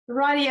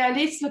Rightio,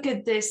 let's look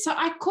at this. So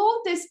I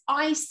called this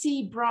I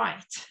See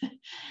Bright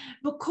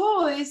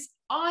because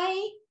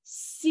I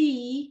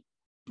see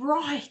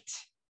bright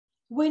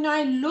when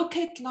I look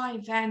at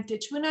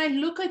LifeVantage, when I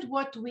look at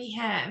what we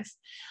have.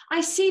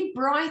 I see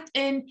bright,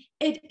 and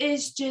it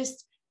is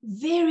just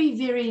very,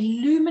 very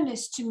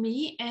luminous to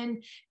me,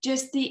 and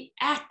just the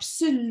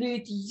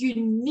absolute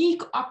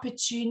unique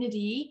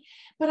opportunity.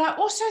 But I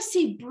also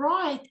see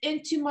bright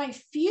into my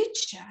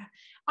future.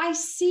 I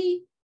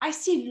see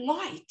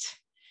light.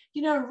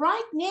 You know,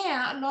 right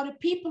now, a lot of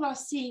people are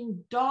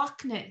seeing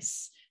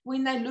darkness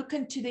when they look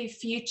into their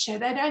future.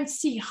 They don't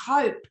see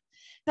hope.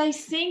 They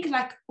think,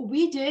 like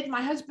we did,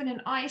 my husband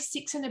and I,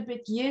 6 and a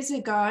bit years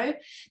ago,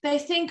 they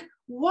think,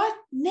 what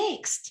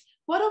next?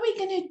 What are we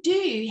going to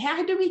do?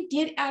 How do we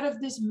get out of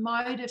this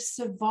mode of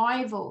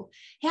survival?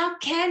 How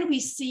can we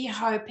see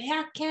hope?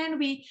 How can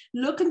we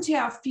look into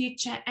our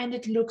future and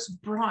it looks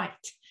bright?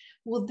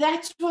 Well,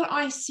 that's what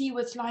I see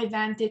with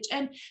LifeVantage.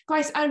 And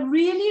guys, I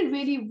really,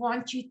 really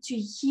want you to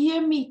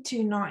hear me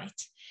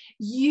tonight.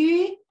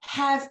 You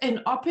have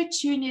an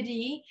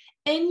opportunity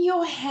in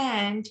your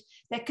hand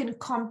that can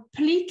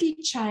completely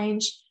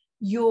change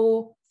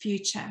your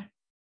future.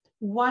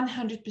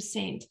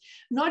 100%.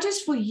 Not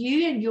just for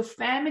you and your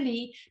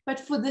family, but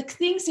for the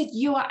things that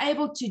you are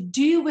able to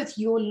do with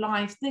your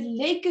life, the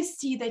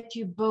legacy that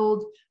you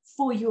build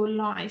for your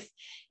life.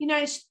 You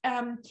know,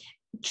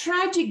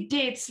 tragic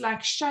deaths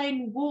like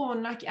Shane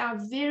Warne, like our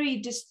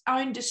very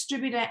own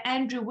distributor,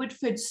 Andrew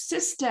Woodford's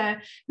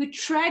sister, who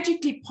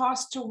tragically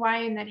passed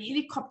away in that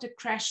helicopter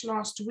crash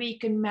last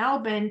week in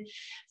Melbourne,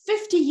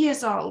 50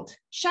 years old.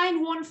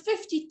 Shane Warne,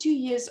 52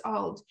 years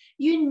old.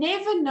 You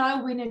never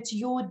know when it's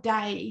your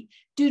day.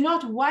 Do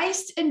not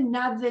waste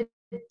another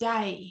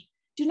day.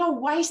 Do not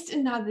waste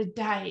another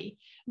day.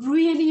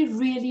 Really,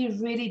 really,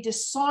 really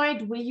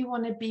decide where you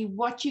want to be,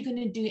 what you're going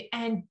to do,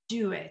 and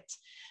do it.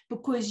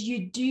 Because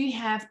you do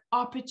have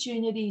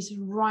opportunities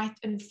right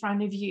in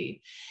front of you.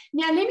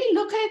 Now, let me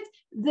look at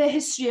the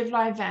history of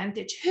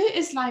LifeVantage. Who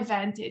is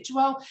LifeVantage?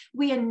 Well,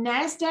 we're a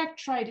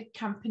NASDAQ-traded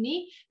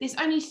company. There's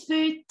only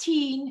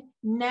 13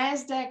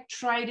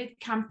 NASDAQ-traded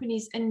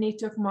companies in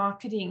network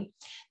marketing.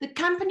 The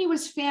company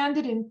was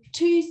founded in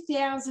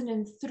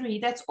 2003.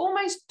 That's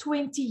almost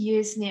 20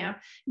 years now.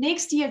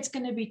 Next year, it's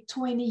going to be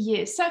 20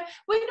 years. So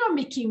we're not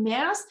Mickey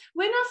Mouse.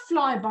 We're not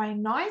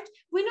fly-by-night.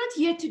 We're not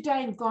here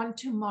today and gone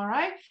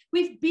tomorrow.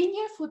 We've been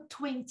here for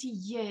 20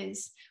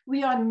 years.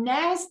 We are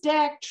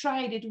NASDAQ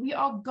traded. We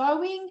are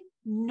going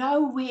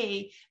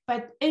nowhere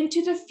but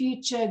into the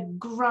future,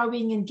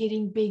 growing and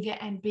getting bigger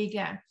and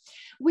bigger.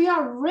 We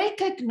are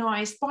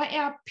recognized by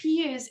our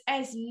peers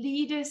as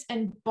leaders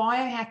in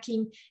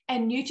biohacking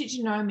and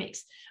nutrigenomics.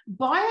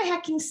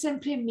 Biohacking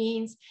simply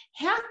means,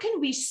 how can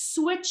we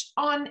switch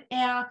on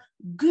our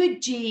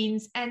good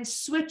genes and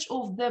switch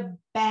off the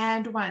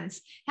bad ones?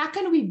 How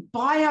can we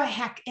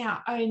biohack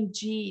our own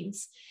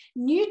genes?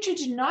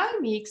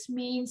 Nutrigenomics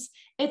means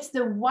it's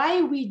the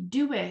way we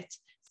do it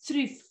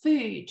through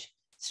food,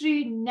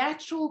 through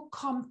natural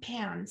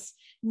compounds.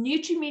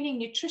 Nutri meaning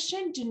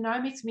nutrition,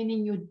 genomics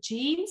meaning your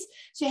genes.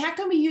 So how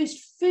can we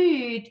use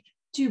food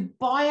to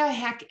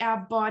biohack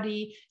our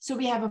body so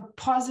we have a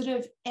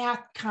positive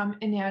outcome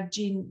in our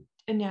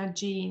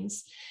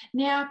genes?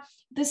 Now,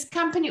 this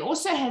company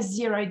also has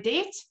zero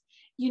debt.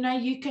 You know,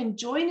 you can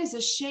join as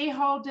a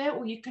shareholder,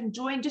 or you can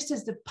join just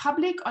as the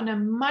public on a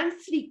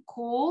monthly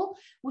call,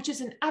 which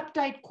is an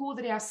update call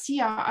that our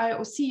CIO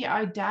or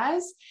CEO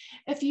does.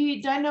 If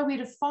you don't know where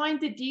to find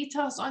the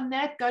details on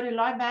that, go to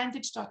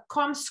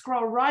LifeVantage.com,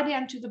 scroll right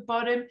down to the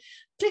bottom,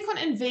 click on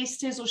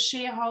investors or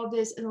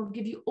shareholders, and it'll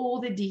give you all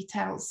the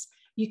details.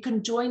 You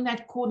can join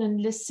that call and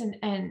listen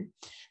in.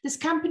 This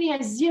company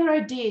has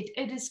zero debt.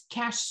 It is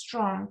cash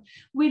strong.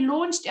 We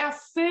launched our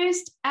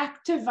first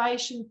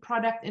activation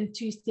product in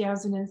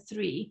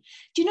 2003.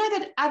 Do you know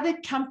that other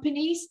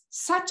companies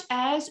such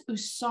as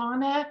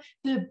Usana,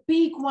 the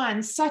big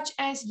ones such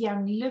as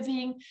Young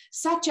Living,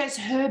 such as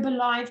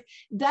Herbalife,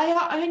 they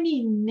are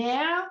only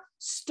now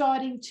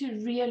starting to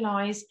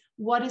realize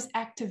what is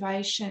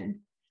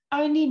activation?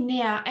 Only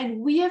now. And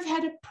we have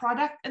had a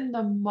product in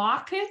the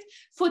market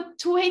for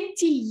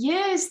 20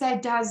 years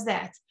that does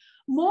that.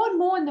 More and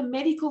more in the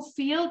medical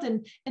field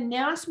and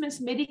announcements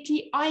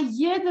medically, I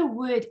hear the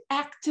word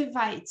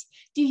activate.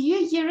 Do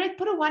you hear it?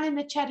 Put a 1 in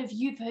the chat if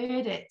you've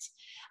heard it.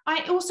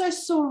 I also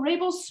saw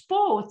Rebel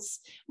Sports.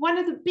 One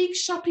of the big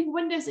shopping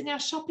windows in our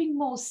shopping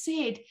mall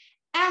said,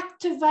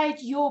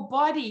 activate your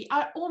body.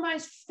 I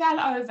almost fell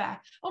over,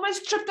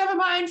 almost tripped over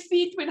my own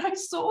feet when I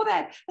saw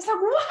that. I was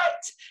like,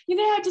 what? You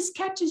know how it just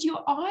catches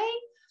your eye?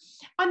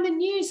 On the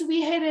news,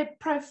 we had a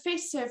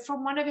professor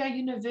from one of our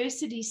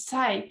universities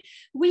say,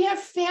 we have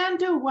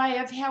found a way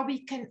of how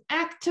we can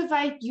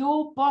activate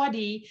your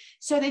body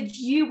so that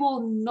you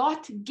will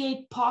not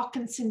get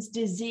Parkinson's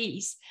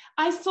disease.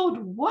 I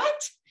thought,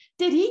 what?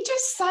 Did he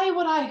just say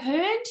what I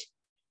heard?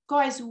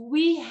 Guys,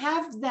 we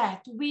have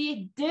that.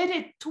 We did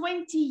it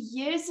 20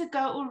 years ago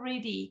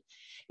already.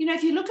 You know,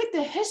 if you look at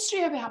the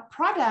history of our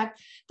product,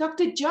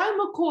 Dr. Joe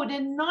McCord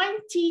in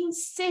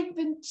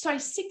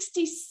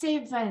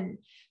 1967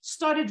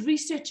 started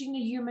researching the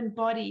human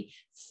body,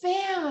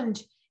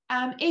 found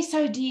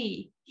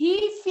SOD.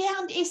 He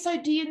found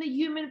SOD in the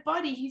human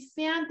body. He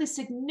found the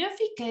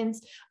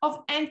significance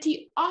of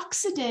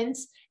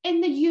antioxidants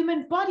in the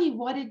human body,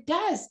 what it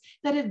does,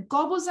 that it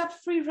gobbles up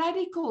free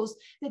radicals,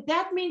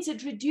 that means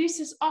it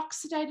reduces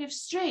oxidative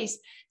stress,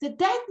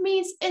 that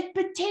means it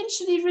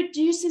potentially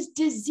reduces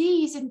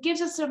disease and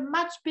gives us a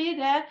much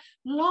better,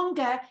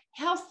 longer,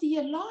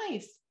 healthier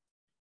life.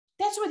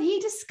 That's what he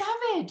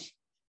discovered.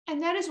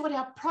 And that is what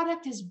our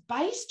product is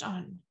based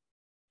on.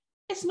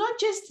 It's not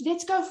just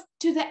let's go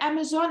to the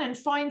Amazon and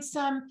find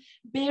some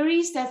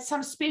berries that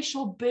some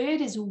special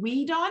bird is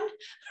weed on,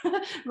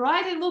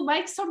 right? And we'll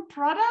make some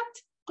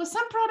product, because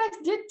some products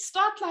did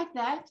start like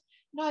that.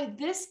 No,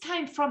 this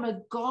came from a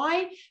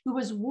guy who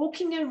was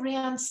walking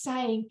around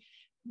saying,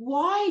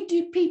 why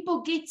do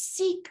people get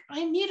sick?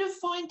 I need to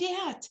find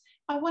out.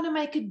 I want to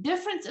make a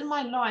difference in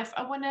my life.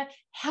 I want to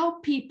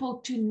help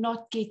people to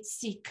not get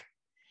sick.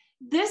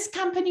 This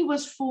company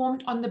was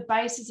formed on the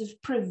basis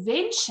of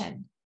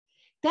prevention.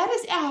 That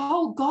is our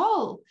whole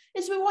goal,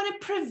 is we want to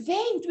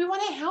prevent, we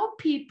want to help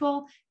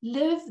people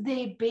live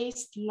their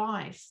best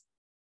life.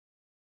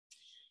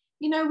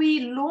 You know, we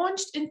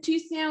launched in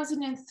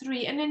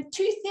 2003, and in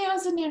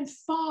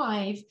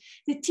 2005,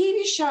 the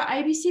TV show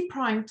ABC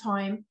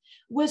Primetime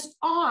was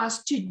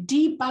asked to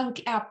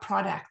debunk our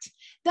product.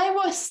 They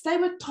were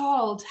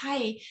told,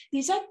 hey,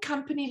 there's a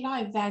company,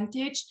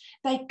 LifeVantage,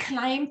 they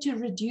claim to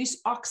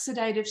reduce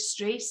oxidative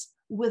stress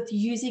with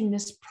using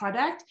this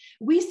product.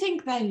 We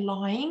think they're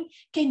lying.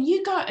 Can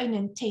you go in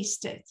and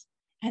test it?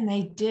 And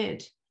they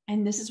did.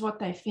 And this is what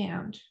they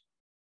found.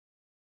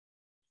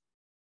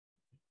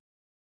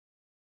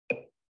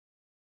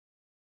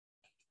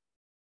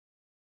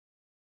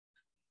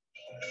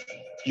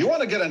 You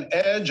want to get an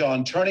edge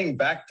on turning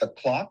back the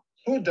clock?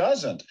 Who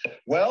doesn't?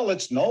 Well,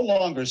 it's no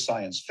longer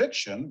science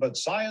fiction, but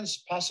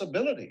science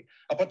possibility,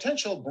 a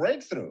potential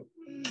breakthrough.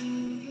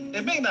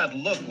 It may not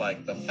look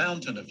like the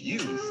fountain of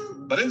youth,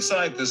 but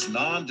inside this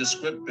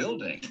nondescript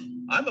building,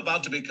 I'm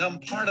about to become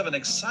part of an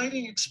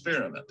exciting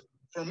experiment.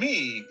 For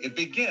me, it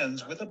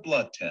begins with a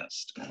blood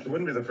test. It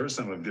wouldn't be the first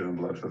time I've given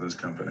blood for this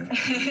company.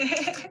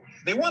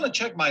 They want to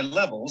check my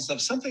levels of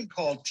something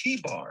called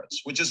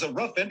T-bars, which is a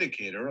rough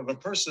indicator of a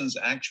person's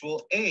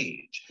actual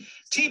age.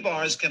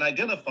 T-bars can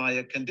identify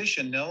a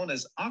condition known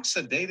as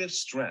oxidative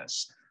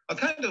stress, a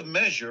kind of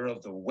measure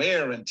of the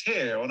wear and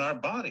tear on our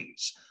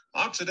bodies.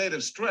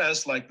 Oxidative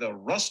stress, like the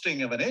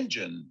rusting of an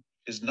engine,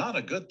 is not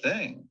a good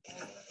thing.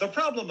 The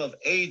problem of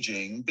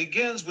aging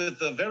begins with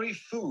the very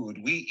food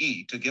we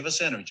eat to give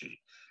us energy.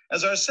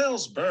 As our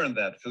cells burn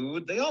that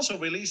food, they also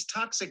release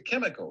toxic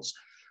chemicals.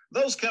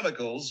 Those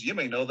chemicals, you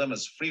may know them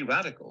as free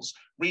radicals,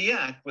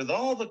 react with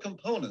all the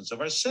components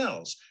of our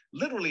cells,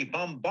 literally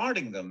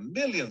bombarding them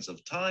millions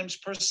of times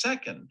per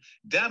second,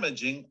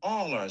 damaging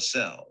all our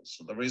cells.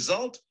 The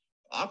result?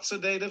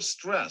 Oxidative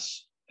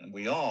stress, and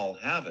we all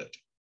have it.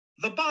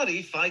 The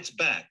body fights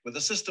back with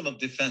a system of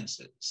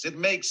defenses. It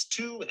makes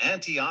two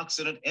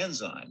antioxidant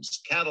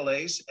enzymes,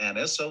 catalase and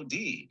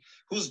SOD,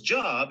 whose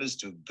job is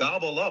to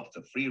gobble up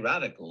the free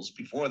radicals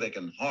before they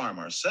can harm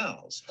our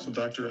cells. So,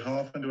 doctor, how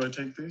often do I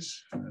take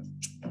these?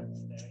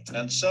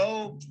 And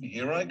so,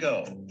 here I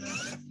go.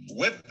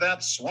 With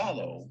that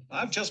swallow,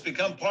 I've just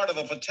become part of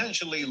a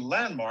potentially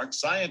landmark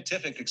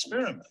scientific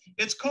experiment.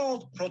 It's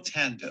called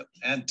Protandim,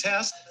 and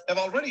tests have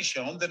already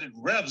shown that it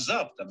revs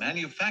up the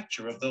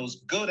manufacture of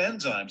those good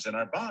enzymes in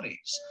our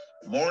bodies.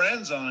 More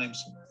enzymes,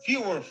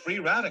 fewer free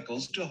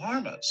radicals to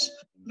harm us.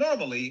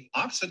 Normally,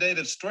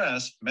 oxidative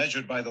stress,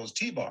 measured by those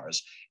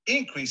T-bars,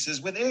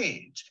 increases with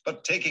age,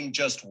 but taking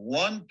just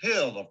one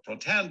pill of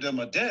Protandim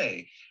a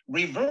day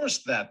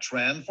reversed that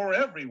trend for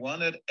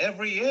everyone at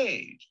every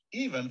age,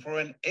 even for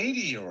an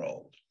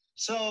 80-year-old.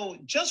 So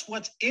just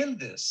what's in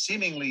this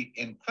seemingly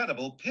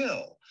incredible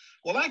pill?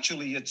 Well,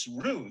 actually, its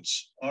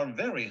roots are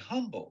very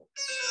humble.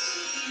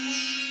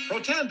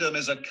 Protandim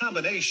is a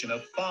combination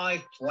of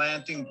 5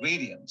 plant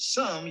ingredients.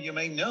 Some you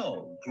may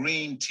know: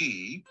 green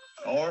tea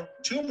or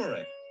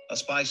turmeric, a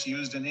spice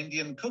used in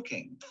Indian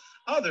cooking.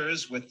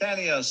 Others,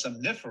 Withania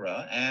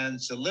somnifera and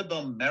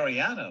Silybum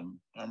marianum,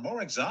 are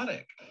more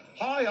exotic.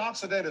 High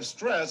oxidative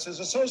stress is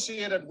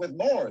associated with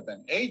more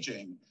than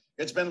aging.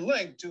 It's been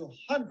linked to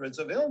hundreds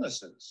of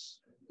illnesses.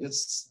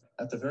 It's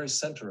at the very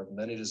center of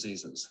many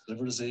diseases: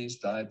 liver disease,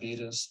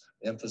 diabetes,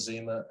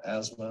 emphysema,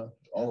 asthma,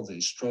 all of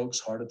these, strokes,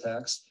 heart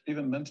attacks,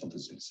 Even mental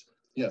disease.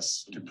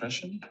 yes,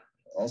 Depression?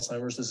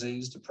 Alzheimer's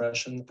disease,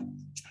 depression.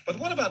 But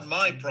what about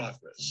my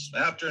progress?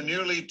 After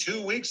nearly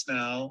 2 weeks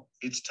now,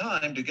 it's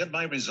time to get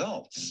my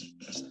results.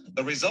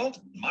 The result?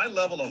 My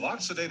level of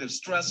oxidative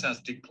stress has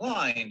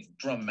declined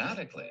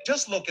dramatically.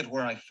 Just look at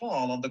where I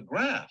fall on the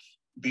graph,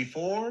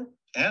 before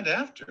and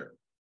after.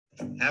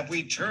 Have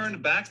we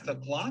turned back the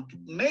clock?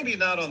 Maybe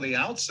not on the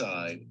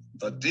outside,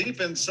 but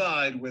deep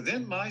inside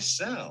within my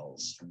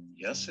cells.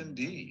 Yes,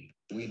 indeed.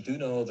 We do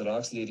know that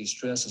oxidative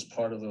stress is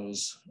part of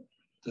those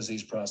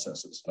disease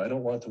processes. I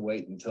don't want to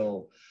wait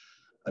until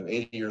I'm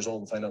 80 years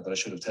old and find out that I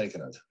should have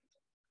taken it.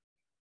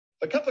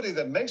 The company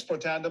that makes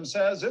Protandim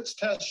says its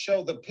tests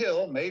show the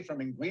pill, made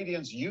from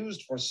ingredients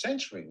used for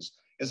centuries,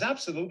 is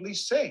absolutely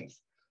safe.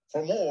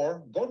 For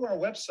more, go to our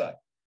website.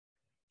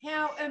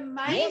 How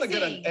amazing. You want to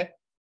get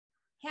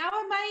How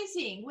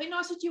amazing. When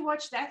else did you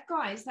watch that,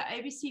 guys? The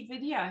ABC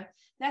video.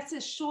 That's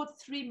a short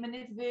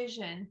 3-minute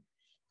version.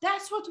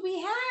 That's what we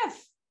have.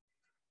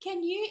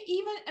 Can you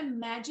even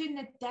imagine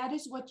that that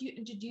is what you're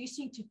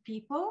introducing to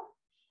people?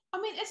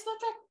 I mean, it's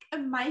not like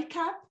a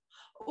makeup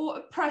or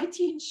a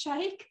protein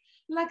shake.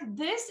 Like,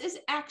 this is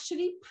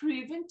actually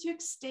proven to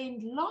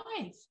extend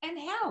life and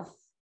health,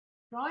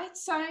 right?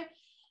 So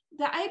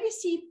the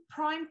ABC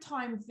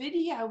primetime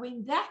video,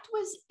 when that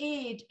was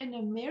aired in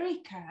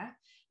America,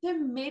 the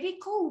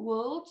medical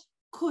world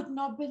could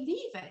not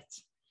believe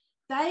it.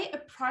 They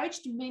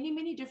approached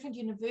many different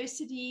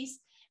universities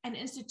and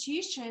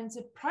institutions,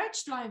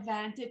 approached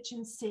LifeVantage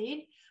and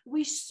said,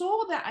 we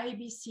saw the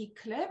ABC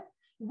clip.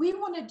 We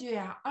want to do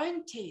our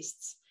own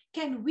tests.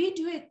 Can we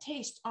do a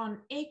test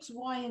on X,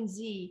 Y, and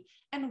Z?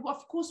 And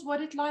of course, what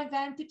did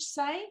LifeVantage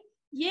say?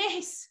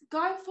 Yes,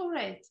 go for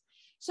it.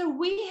 So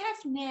we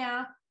have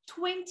now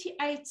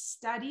 28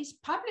 studies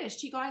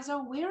published. You guys are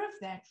aware of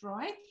that,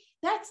 right?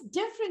 That's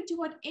different to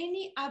what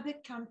any other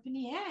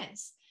company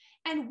has.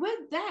 And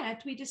with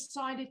that, we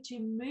decided to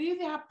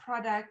move our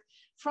product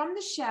from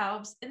the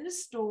shelves in the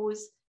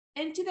stores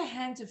into the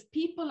hands of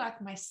people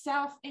like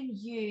myself and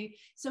you,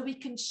 so we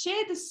can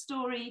share the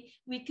story,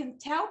 we can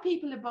tell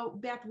people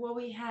about what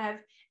we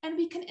have, and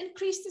we can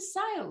increase the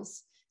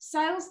sales.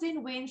 Sales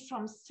then went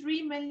from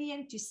 3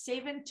 million to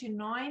 7 to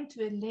 9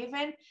 to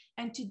 11,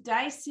 and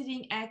today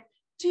sitting at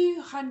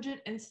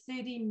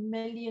 230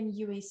 million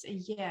US a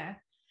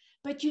year.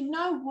 But you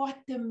know what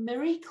the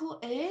miracle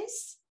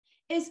is?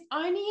 Is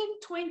only in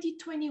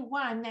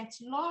 2021,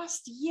 that's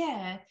last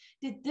year,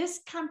 did this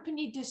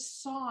company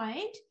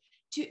decide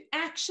to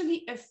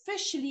actually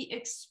officially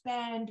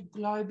expand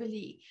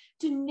globally,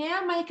 to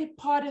now make it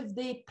part of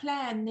their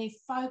plan, their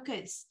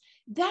focus.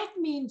 That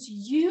means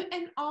you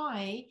and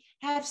I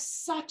have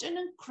such an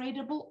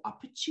incredible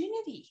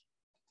opportunity.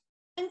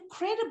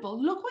 Incredible.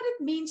 Look what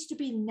it means to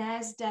be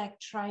NASDAQ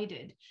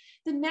traded.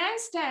 The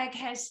NASDAQ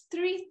has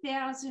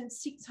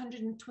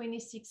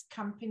 3,626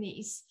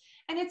 companies,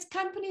 and it's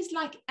companies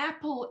like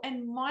Apple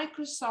and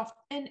Microsoft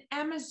and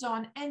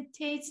Amazon and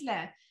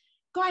Tesla.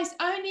 Guys,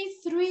 only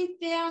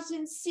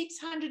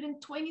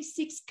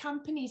 3,626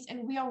 companies,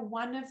 and we are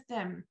one of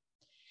them.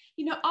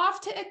 You know,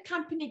 after a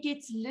company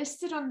gets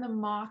listed on the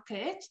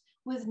market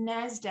with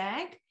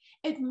NASDAQ,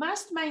 it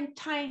must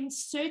maintain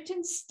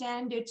certain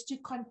standards to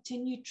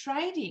continue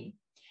trading.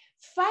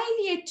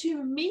 Failure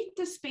to meet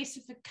the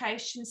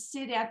specifications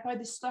set out by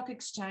the stock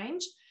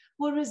exchange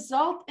will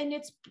result in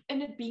it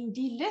being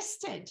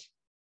delisted.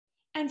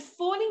 And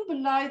falling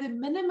below the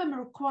minimum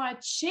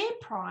required share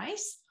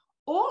price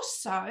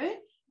also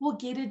will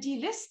get it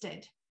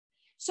delisted.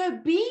 So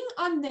being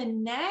on the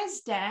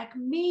NASDAQ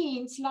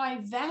means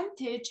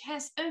LifeVantage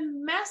has a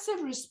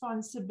massive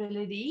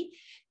responsibility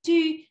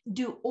to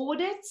do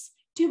audits,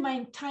 to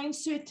maintain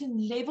certain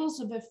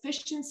levels of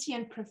efficiency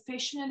and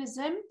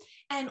professionalism,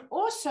 and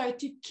also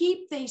to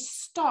keep their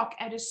stock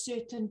at a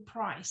certain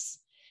price.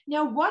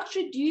 Now, what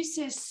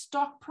reduces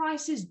stock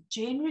prices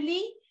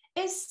generally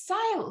is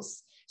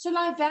sales. So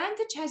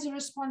LifeVantage has a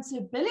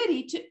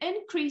responsibility to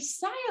increase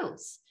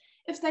sales.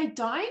 If they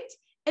don't,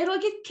 it'll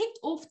get kicked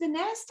off the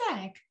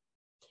NASDAQ.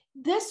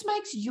 This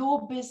makes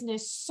your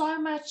business so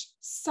much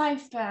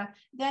safer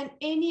than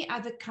any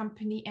other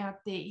company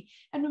out there.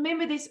 And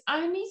remember, there's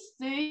only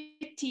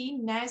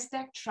 13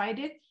 NASDAQ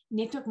traded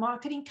network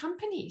marketing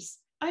companies.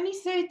 Only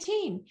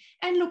 13.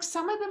 And look,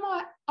 some of them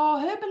are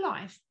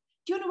Herbalife.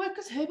 Do you want to work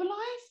with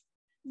Herbalife?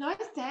 No,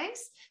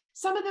 thanks.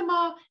 Some of them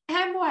are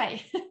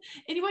Amway.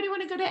 Anybody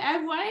want to go to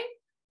Amway?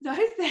 No,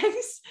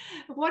 thanks.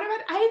 What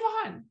about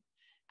Avon?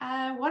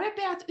 What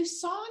about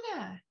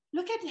Usana?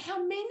 Look at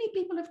how many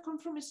people have come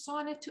from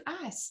Usana to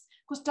us.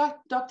 Because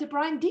Dr.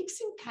 Brian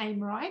Dixon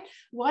came, right?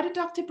 Why did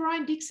Dr.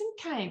 Brian Dixon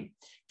come?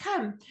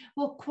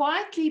 Well,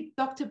 quietly,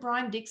 Dr.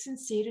 Brian Dixon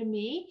said to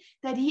me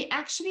that he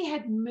actually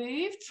had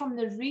moved from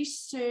the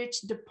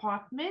research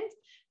department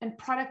and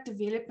product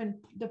development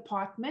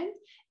department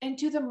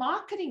into the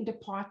marketing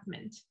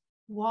department.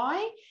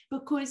 Why?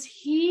 Because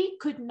he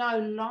could no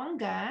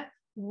longer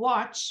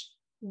watch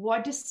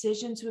what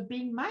decisions were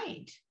being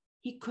made.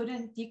 He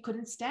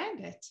couldn't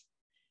stand it.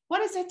 What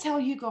does that tell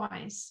you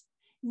guys?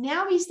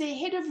 Now he's the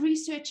head of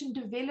research and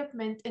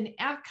development in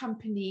our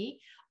company,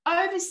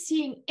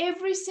 overseeing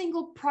every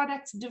single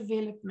product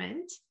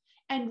development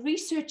and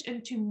research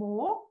into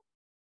more.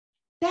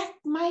 That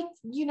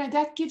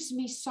gives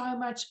me so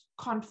much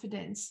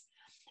confidence.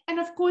 And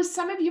of course,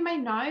 some of you may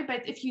know,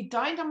 but if you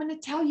don't, I'm going to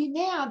tell you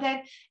now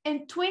that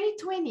in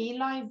 2020,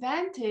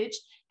 LifeVantage,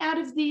 out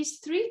of these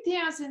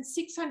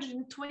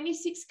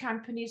 3,626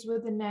 companies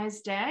with the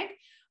NASDAQ,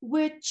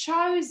 were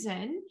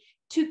chosen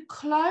to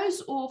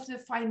close off the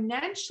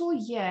financial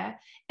year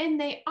in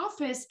their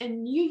office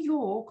in New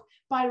York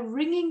by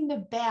ringing the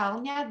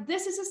bell. Now,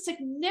 this is a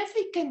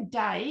significant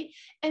day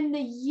in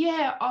the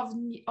year of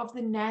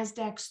the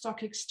NASDAQ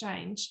stock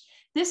exchange.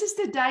 This is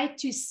the day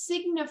to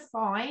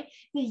signify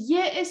the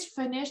year is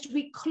finished.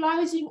 We're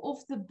closing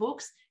off the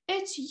books.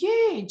 It's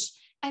huge.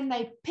 And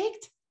they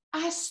picked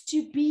us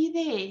to be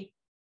there.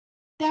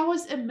 That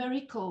was a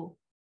miracle.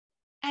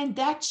 And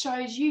that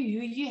shows you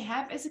who you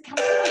have as a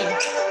company.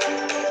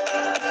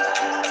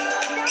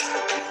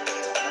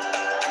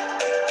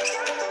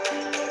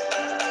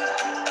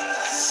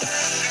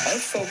 Our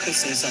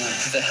focus is on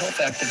the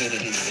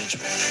health-activated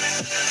individual.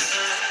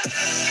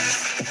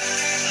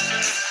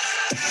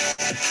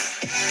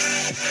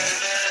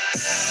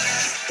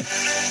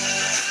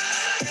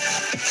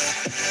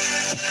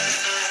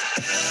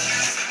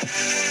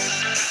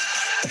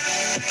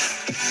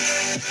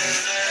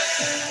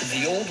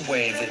 The old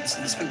way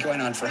that's been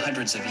going on for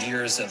hundreds of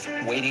years of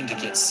waiting to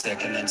get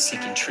sick and then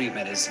seeking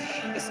treatment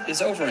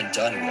is over and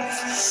done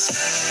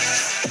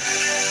with.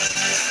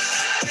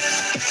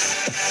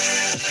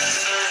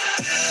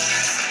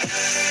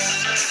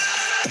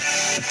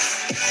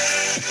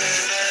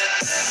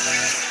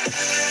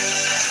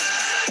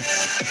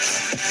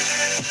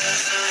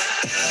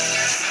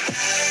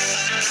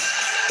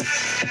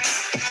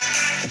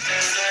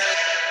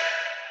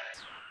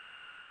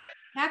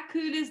 How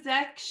cool is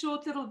that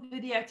short little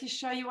video to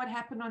show you what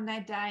happened on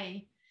that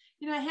day?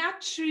 You know, how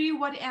true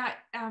what our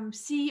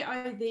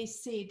CEO there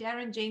said,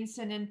 Darren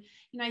Jensen, and,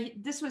 you know,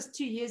 this was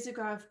 2 years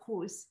ago, of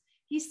course.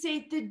 He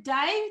said, the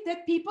day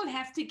that people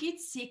have to get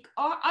sick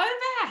are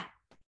over.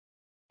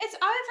 It's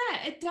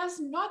over. It does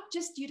not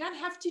just, you don't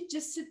have to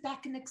just sit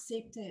back and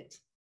accept it,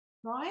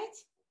 right?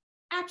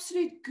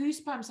 Absolute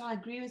goosebumps. I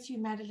agree with you,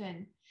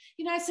 Madeline.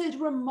 You know, it's a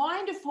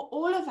reminder for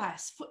all of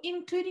us,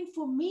 including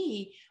for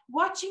me,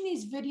 watching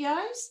these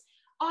videos.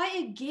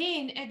 I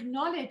again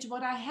acknowledge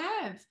what I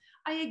have.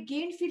 I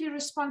again feel a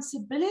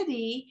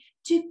responsibility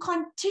to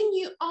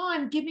continue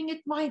on giving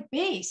it my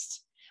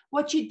best.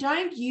 What you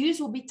don't use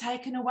will be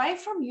taken away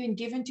from you and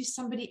given to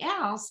somebody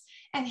else.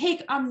 And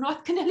heck, I'm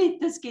not going to let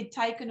this get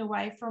taken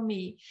away from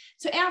me.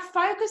 So our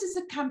focus as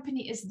a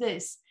company is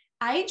this: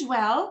 age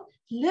well,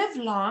 live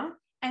long,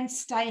 and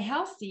stay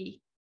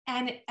healthy.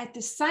 And at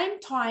the same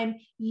time,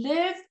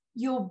 live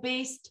your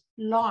best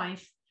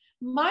life.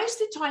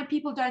 Most of the time,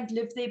 people don't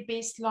live their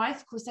best life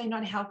because they're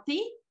not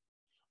healthy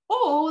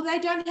or they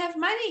don't have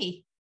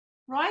money,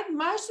 right?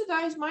 Most of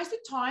the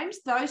times,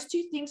 those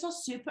two things are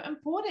super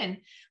important.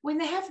 When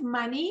they have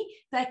money,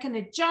 they can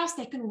adjust,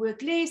 they can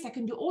work less, they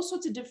can do all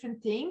sorts of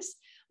different things.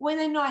 When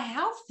they're not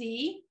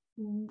healthy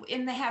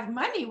and they have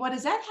money, what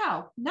does that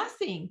help?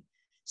 Nothing.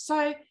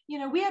 So, you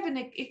know, we have an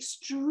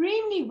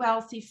extremely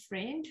wealthy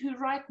friend who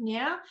right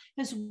now,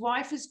 his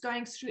wife is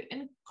going through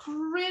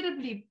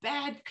incredibly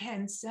bad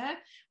cancer.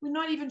 We're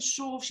not even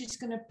sure if she's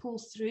going to pull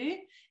through,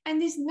 and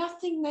there's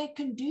nothing they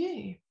can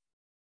do.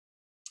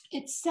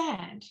 It's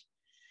sad.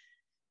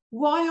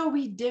 Why are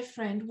we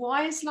different?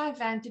 Why is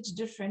LifeVantage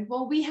different?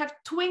 Well, we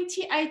have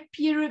 28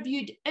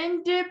 peer-reviewed,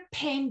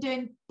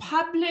 independent,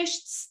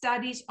 published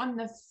studies on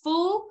the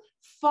full,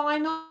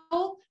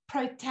 final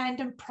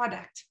Protandim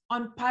product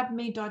on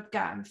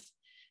PubMed.gov.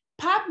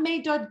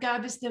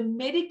 PubMed.gov is the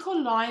medical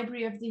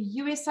library of the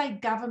USA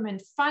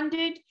government,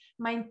 funded,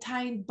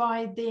 maintained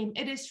by them.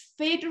 It is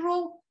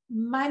federal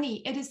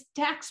money. It is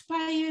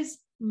taxpayers'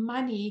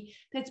 money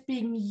that's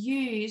being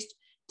used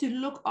to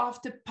look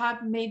after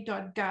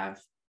PubMed.gov.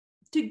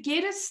 To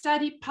get a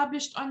study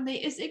published on there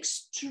is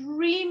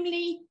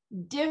extremely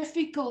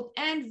difficult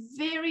and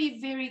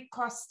very, very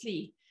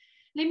costly.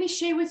 Let me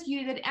share with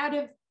you that out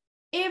of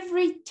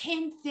every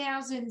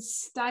 10,000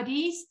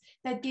 studies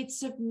that get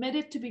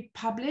submitted to be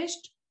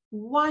published,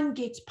 one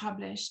gets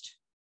published.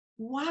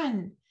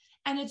 One.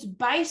 And it's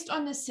based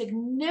on the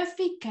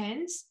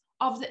significance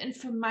of the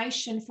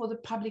information for the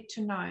public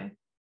to know.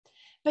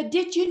 But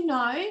did you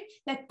know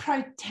that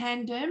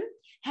Protandim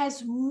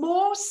has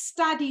more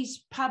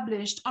studies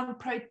published on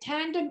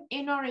Protandim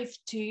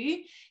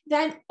NRF2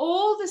 than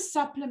all the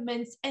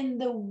supplements in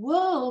the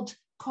world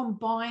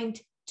combined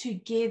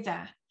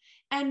together?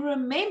 And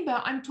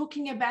remember, I'm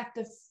talking about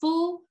the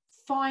full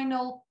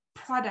final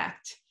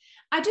product.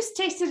 I just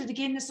tested it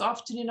again this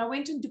afternoon. I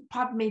went into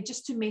PubMed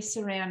just to mess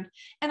around,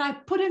 and I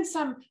put in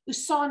some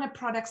Usana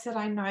products that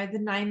I know the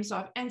names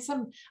of and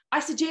some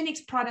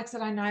Isogenics products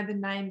that I know the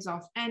names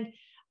of. And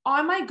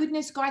oh my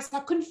goodness, guys,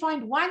 I couldn't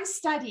find one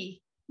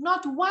study,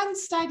 not one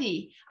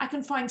study. I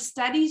can find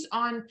studies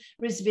on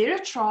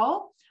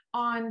resveratrol,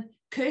 on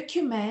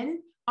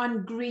curcumin,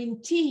 on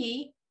green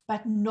tea,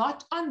 but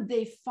not on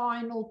their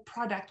final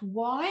product.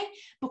 Why?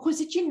 Because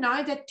did you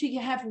know that to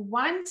have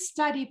one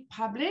study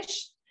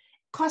published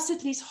costs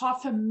at least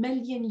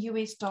 $500,000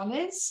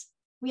 US?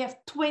 We have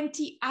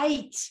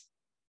 28.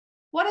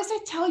 What does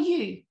that tell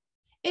you?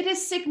 It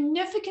is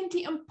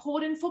significantly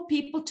important for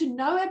people to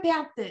know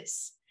about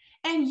this.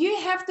 And you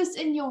have this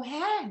in your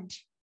hand.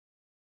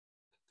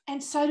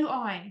 And so do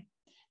I.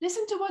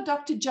 Listen to what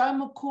Dr. Joe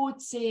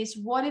McCord says,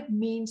 what it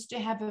means to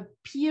have a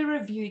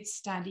peer-reviewed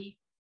study.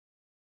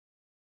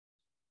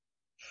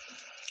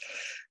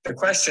 The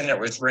question that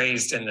was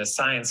raised in the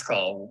science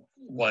call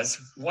was,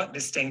 what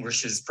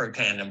distinguishes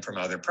Protandim from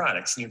other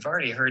products? And you've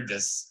already heard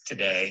this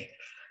today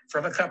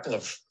from a couple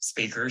of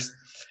speakers,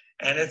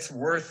 and it's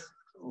worth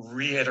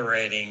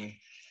reiterating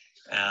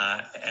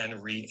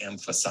and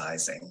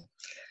re-emphasizing.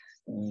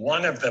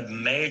 One of the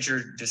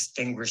major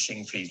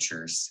distinguishing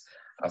features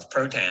of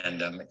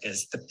Protandim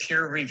is the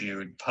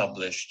peer-reviewed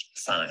published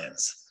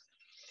science.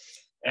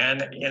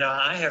 And, you know,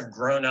 I have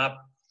grown up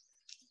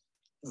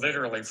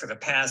literally for the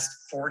past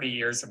 40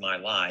 years of my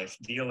life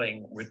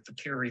dealing with the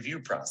peer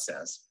review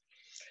process.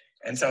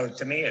 And so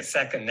to me, it's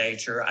second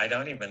nature. I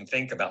don't even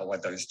think about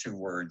what those two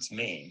words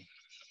mean.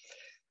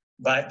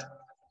 But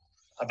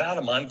about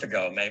a month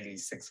ago, maybe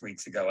 6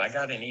 weeks ago, I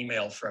got an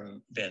email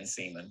from Ben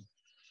Seaman.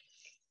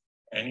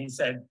 And he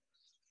said,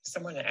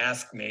 someone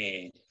asked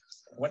me,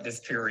 what does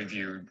peer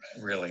reviewed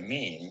really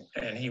mean?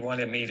 And he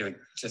wanted me to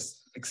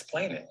just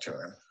explain it to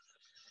him.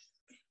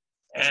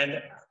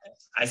 And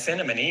I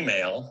sent him an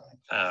email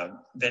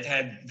that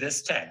had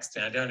this text,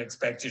 and I don't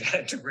expect you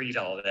to read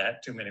all of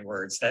that, too many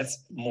words.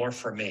 That's more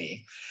for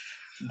me.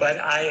 But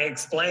I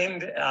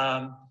explained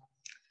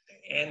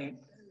in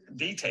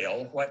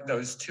detail what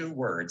those two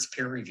words,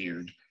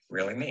 peer-reviewed,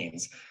 really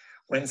means.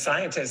 When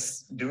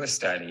scientists do a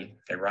study,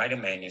 they write a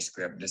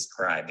manuscript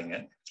describing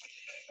it,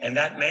 and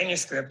that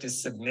manuscript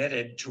is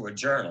submitted to a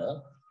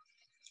journal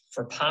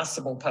for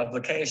possible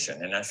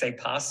publication. And I say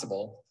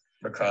possible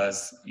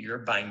because you're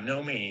by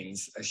no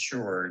means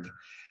assured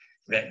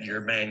that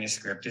your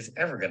manuscript is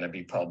ever going to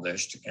be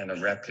published in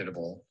a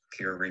reputable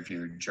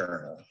peer-reviewed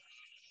journal.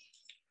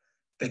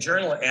 The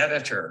journal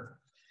editor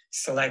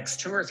selects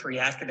 2 or 3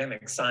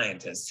 academic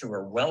scientists who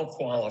are well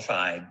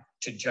qualified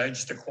to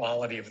judge the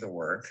quality of the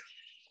work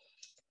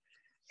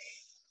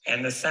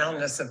and the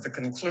soundness of the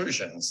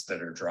conclusions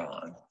that are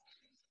drawn.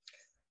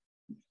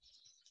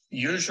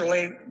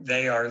 Usually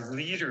they are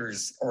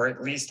leaders or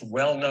at least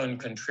well-known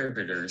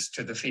contributors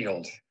to the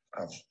field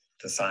of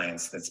the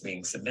science that's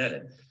being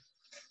submitted.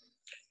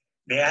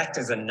 They act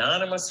as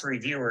anonymous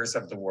reviewers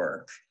of the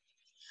work.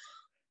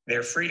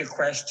 They're free to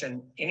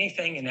question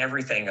anything and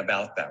everything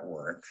about that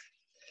work.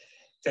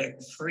 They're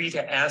free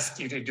to ask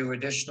you to do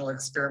additional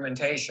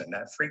experimentation.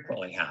 That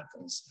frequently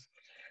happens.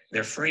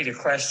 They're free to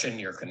question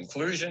your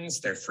conclusions.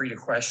 They're free to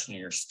question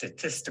your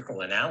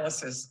statistical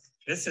analysis.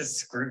 This is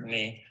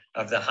scrutiny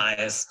of the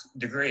highest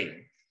degree.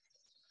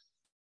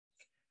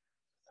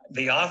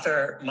 The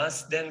author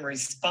must then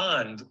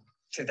respond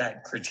to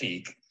that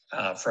critique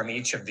from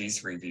each of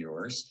these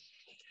reviewers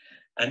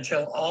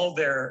until all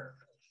their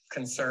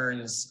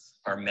concerns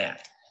are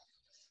met.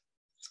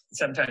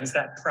 Sometimes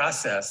that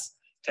process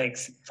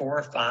takes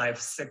 4, 5,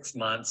 6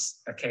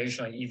 months,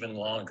 occasionally even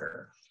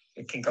longer.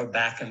 It can go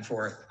back and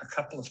forth a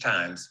couple of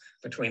times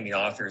between the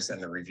authors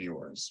and the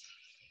reviewers.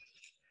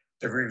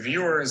 The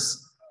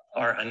reviewers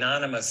are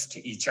anonymous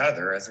to each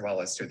other as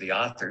well as to the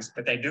authors,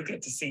 but they do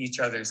get to see each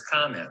other's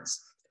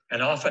comments.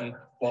 And often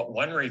what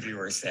one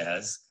reviewer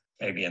says,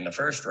 maybe in the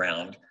first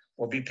round,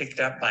 will be picked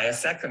up by a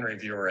second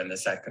reviewer in the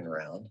second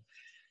round.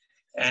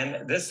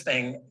 And this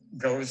thing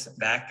goes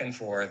back and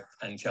forth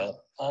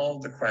until all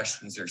the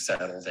questions are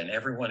settled and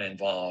everyone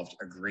involved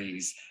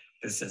agrees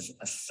this is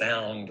a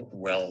sound,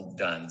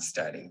 well-done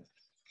study.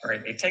 All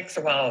right, it takes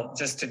a while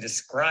just to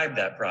describe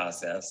that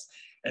process.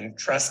 And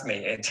trust me,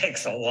 it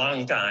takes a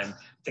long time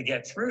to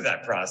get through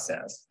that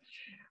process.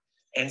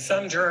 In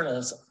some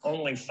journals,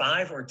 only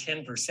 5 or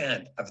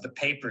 10% of the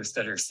papers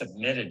that are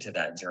submitted to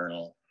that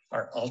journal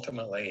are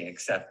ultimately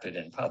accepted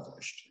and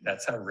published.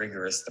 That's how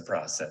rigorous the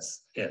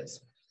process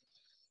is.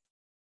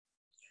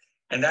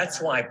 And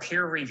that's why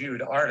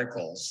peer-reviewed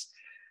articles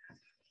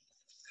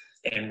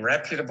in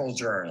reputable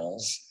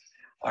journals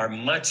are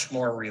much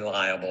more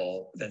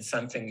reliable than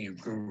something you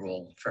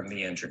Google from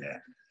the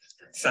internet,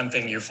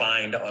 something you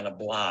find on a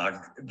blog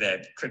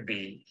that could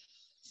be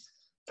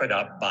put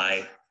up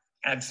by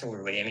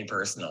absolutely any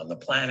person on the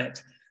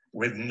planet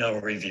with no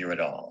review at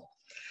all.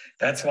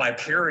 That's why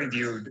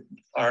peer-reviewed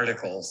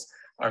articles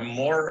are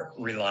more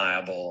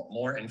reliable,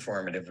 more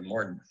informative, and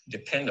more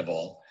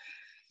dependable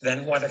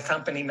than what a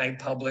company may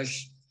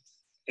publish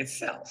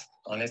itself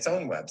on its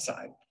own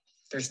website.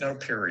 There's no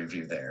peer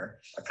review there.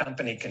 A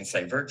company can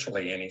say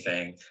virtually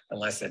anything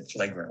unless it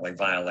flagrantly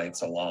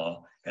violates a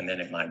law, and then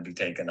it might be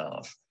taken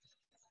off,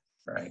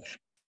 right?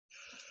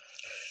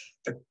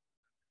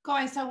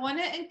 Guys, I want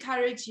to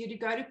encourage you to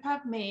go to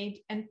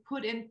PubMed and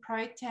put in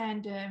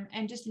Protandim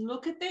and just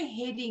look at the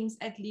headings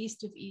at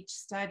least of each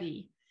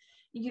study.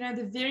 You know,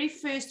 the very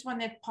first one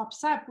that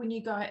pops up when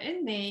you go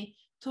in there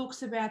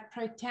talks about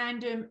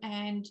Protandim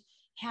and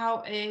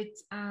how it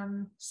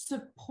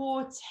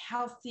supports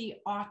healthy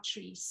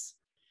arteries.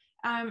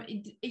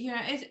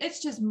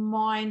 It's just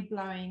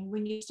mind-blowing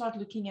when you start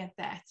looking at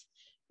that.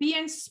 Be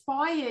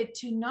inspired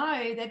to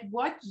know that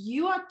what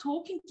you are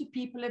talking to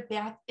people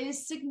about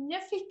is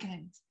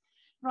significant.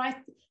 right?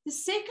 The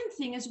second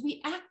thing is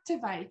we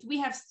activate. We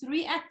have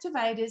 3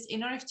 activators,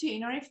 NRF2,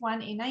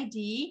 NRF1, NAD,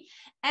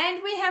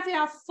 and we have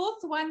our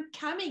 4th one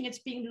coming. It's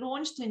being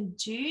launched in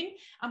June.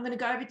 I'm going to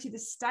go over to the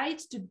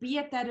States to be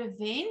at that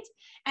event,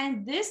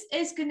 and this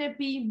is going to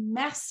be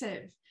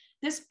massive.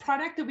 This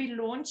product that we're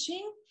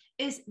launching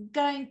is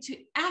going to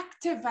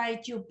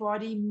activate your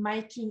body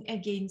making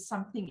again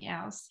something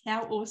else.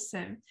 How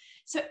awesome.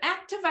 So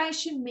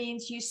activation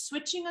means you're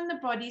switching on the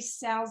body's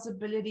cells'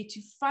 ability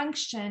to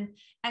function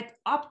at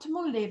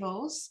optimal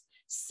levels.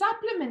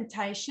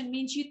 Supplementation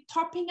means you're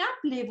topping up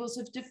levels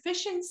of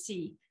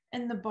deficiency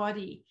in the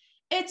body.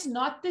 It's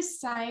not the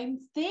same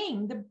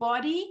thing. The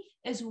body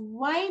is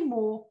way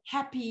more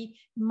happy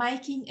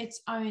making its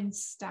own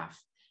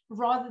stuff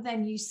rather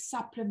than you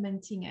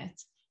supplementing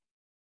it.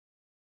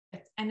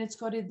 And it's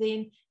got to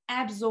then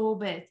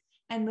absorb it.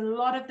 And a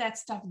lot of that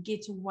stuff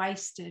gets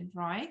wasted,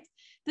 right?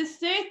 The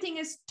third thing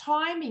is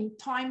timing.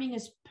 Timing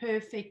is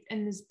perfect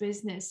in this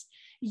business.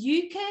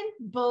 You can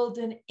build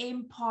an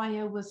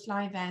empire with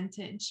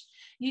LifeVantage.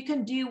 You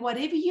can do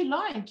whatever you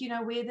like, you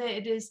know, whether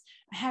it is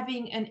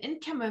having an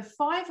income of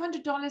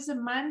 $500 a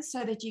month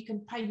so that you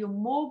can pay your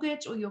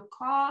mortgage or your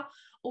car,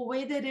 or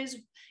whether it is,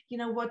 you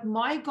know, what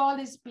my goal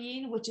has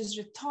been, which is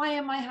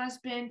retire my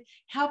husband,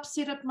 help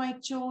set up my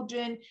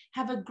children,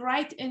 have a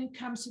great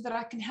income so that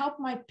I can help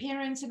my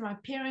parents and my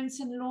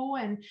parents-in-law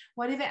and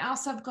whatever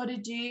else I've got to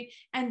do,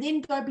 and then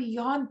go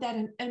beyond that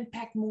and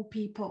impact more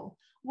people.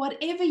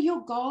 Whatever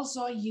your goals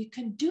are, you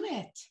can do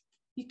it.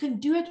 You can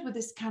do it with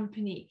this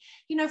company.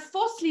 You know,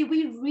 fourthly,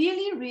 we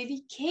really,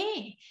 really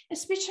care,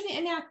 especially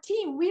in our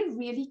team. We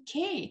really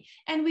care.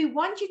 And we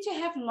want you to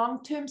have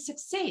long-term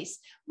success.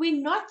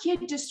 We're not here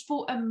just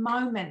for a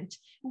moment.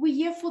 We're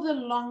here for the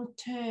long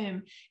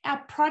term.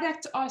 Our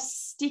products are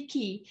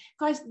sticky.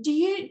 Guys, can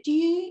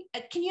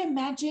you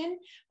imagine?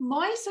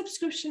 My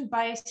subscription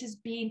base has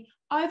been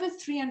over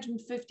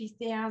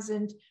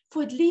 350,000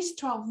 for at least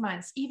 12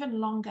 months,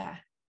 even longer.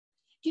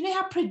 Do you know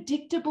how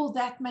predictable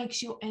that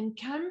makes your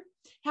income?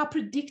 How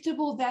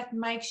predictable that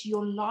makes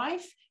your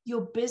life,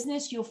 your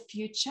business, your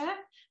future?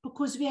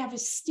 Because we have a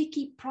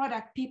sticky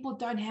product people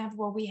don't have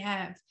what we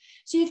have.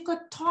 So you've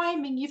got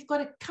timing. You've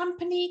got a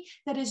company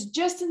that is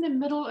just in the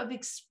middle of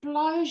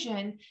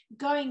explosion,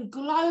 going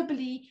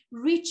globally,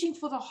 reaching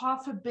for the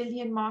 $500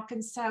 million mark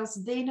in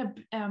sales, then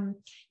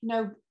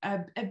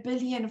a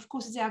billion, of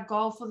course, is our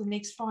goal for the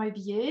next 5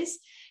 years.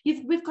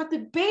 We've got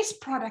the best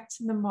products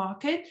in the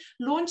market,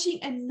 launching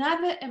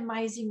another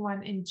amazing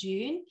one in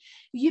June.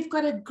 You've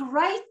got a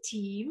great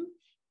team.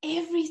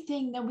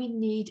 Everything that we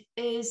need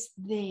is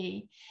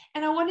there.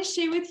 And I want to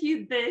share with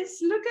you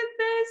this. Look at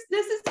this.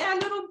 This is our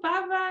little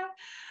Baba.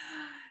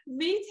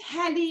 Meet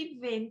Hallie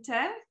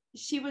Venter.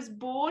 She was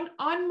born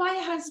on my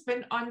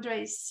husband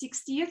Andre's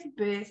 60th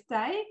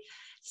birthday.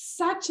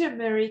 Such a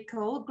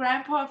miracle.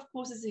 Grandpa, of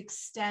course, is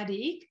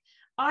ecstatic.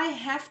 I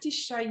have to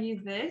show you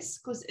this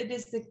because it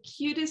is the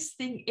cutest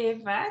thing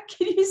ever.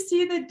 Can you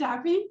see the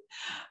dummy?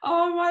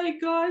 Oh my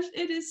gosh,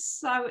 it is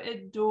so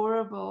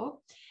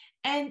adorable.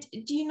 And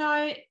do you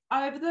know,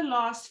 over the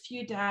last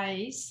few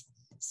days,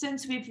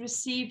 since we've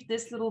received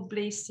this little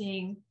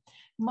blessing,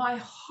 my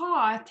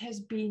heart has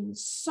been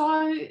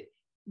so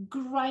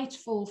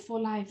grateful for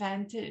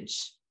LifeVantage.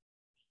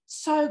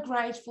 So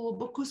grateful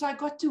because I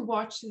got to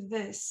watch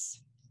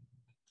this.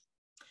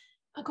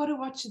 I got to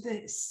watch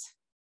this.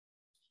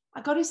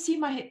 I got to see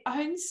my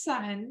own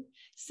son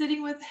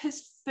sitting with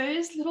his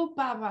first little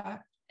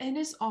Baba in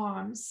his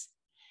arms.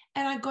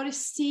 And I got to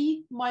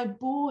see my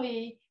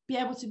boy be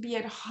able to be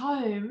at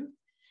home,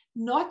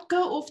 not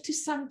go off to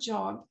some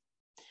job.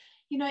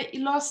 You know,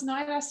 last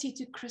night I said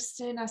to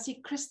Kristen,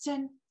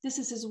 this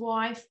is his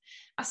wife.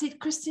 I said,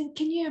 Kristen,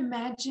 can you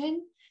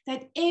imagine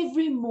that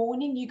every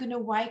morning you're going to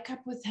wake up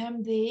with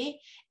him there,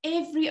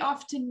 every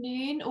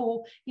afternoon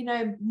or, you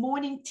know,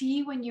 morning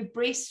tea when you're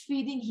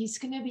breastfeeding, he's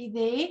going to be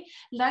there,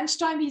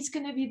 lunchtime he's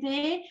going to be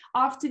there,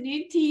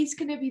 afternoon tea he's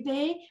going to be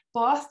there,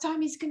 bath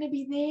time he's going to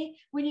be there,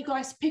 when you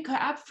guys pick her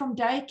up from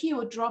daycare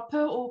or drop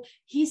her, or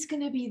he's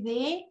going to be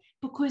there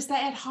because they're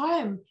at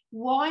home.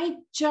 Why?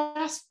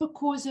 Just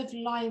because of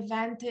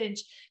LifeVantage,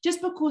 just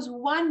because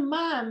one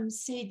mom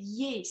said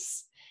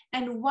yes.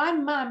 And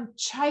one mom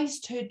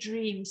chased her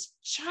dreams,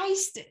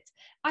 chased it.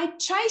 I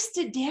chased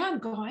it down,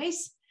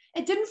 guys.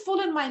 It didn't fall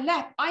in my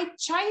lap. I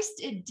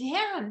chased it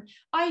down.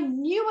 I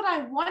knew what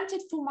I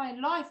wanted for my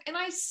life, and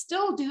I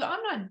still do.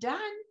 I'm not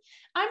done.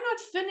 I'm not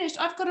finished.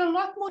 I've got a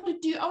lot more to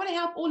do. I want to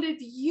help all of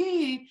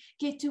you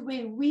get to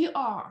where we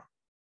are.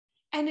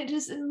 And it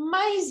is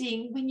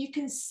amazing when you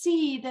can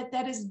see that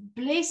that is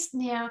blessed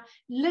now,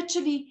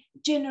 literally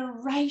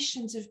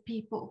generations of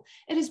people.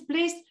 It has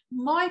blessed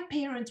my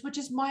parents, which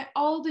is my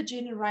older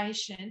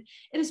generation.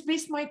 It has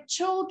blessed my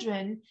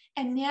children,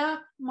 and now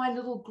my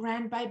little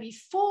grandbaby.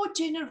 4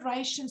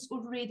 generations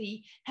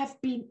already have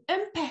been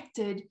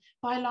impacted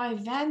by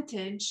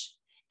LifeVantage.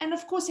 And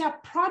of course, our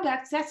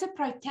products, that's a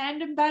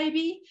Protandim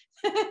baby.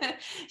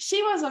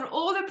 She was on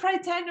all the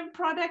Protandim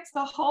products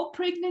the whole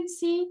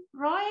pregnancy,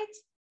 right?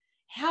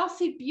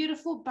 healthy,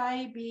 beautiful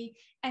baby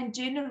and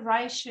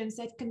generations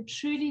that can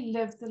truly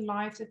live the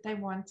life that they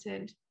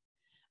wanted.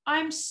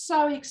 I'm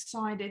so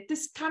excited.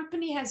 This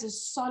company has a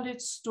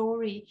solid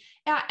story.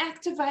 Our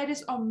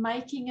activators are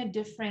making a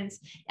difference.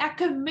 Our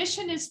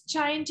commission is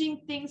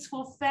changing things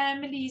for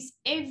families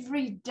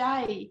every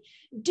day.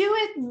 Do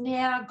it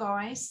now,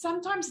 guys.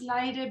 Sometimes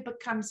later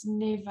becomes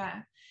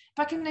never. If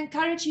I can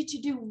encourage you to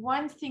do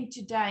one thing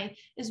today,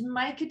 is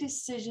make a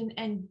decision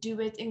and do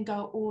it and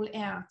go all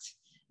out.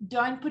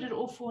 Don't put it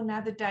off for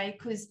another day,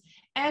 because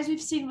as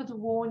we've seen with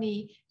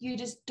Warnie, you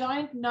just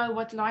don't know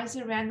what lies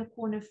around the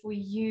corner for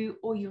you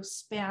or your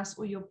spouse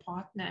or your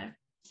partner.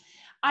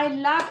 I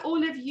love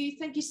all of you.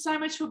 Thank you so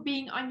much for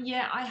being on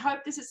here. I hope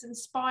this has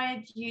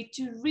inspired you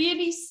to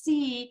really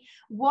see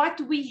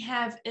what we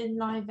have in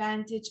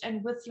LifeVantage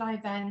and with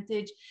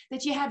LifeVantage,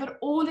 that you have it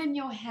all in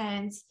your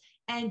hands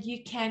and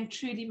you can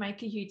truly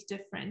make a huge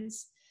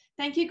difference.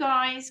 Thank you,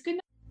 guys. Good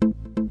night.